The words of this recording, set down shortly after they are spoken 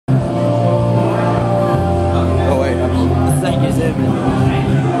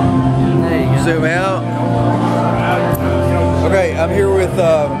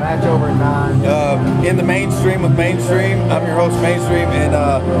In the Mainstream with Mainstream. I'm your host, Mainstream, and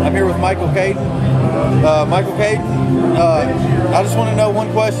I'm here with Michael Kaiden. Michael Kaiden, I just want to know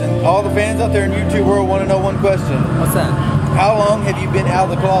one question. All the fans out there in YouTube world want to know one question. What's that? How long have you been out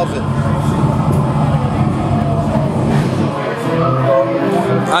of the closet?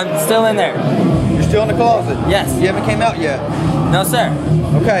 I'm still in there. You're still in the closet? Yes. You haven't came out yet? No, sir.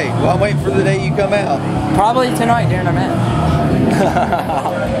 Okay, well, I'm waiting for the day you come out. Probably tonight during our match.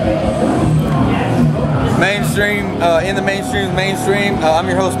 Mainstream, in the Mainstream. I'm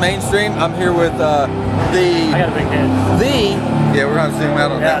your host, Mainstream. I'm here with I got a big head. Yeah, we're gonna zoom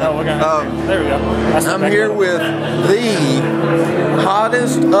out on that. Yeah, no, we're gonna. There we go. I'm here with the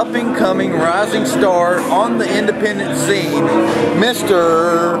hottest up-and-coming rising star on the independent scene,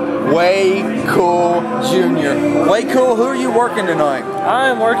 Mr. Way Cool Jr. Way Cool, who are you working tonight?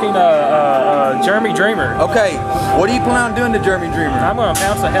 I'm working Jeremy Dreamer. Okay, what do you plan on doing to Jeremy Dreamer? I'm going to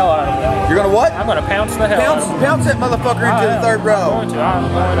pounce the hell out of him. You're gonna what? I'm going to pounce the hell out of him. Pounce that motherfucker into the third row. I'm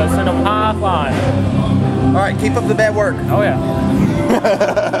going to send him high flying. All right, keep up the bad work. Oh yeah.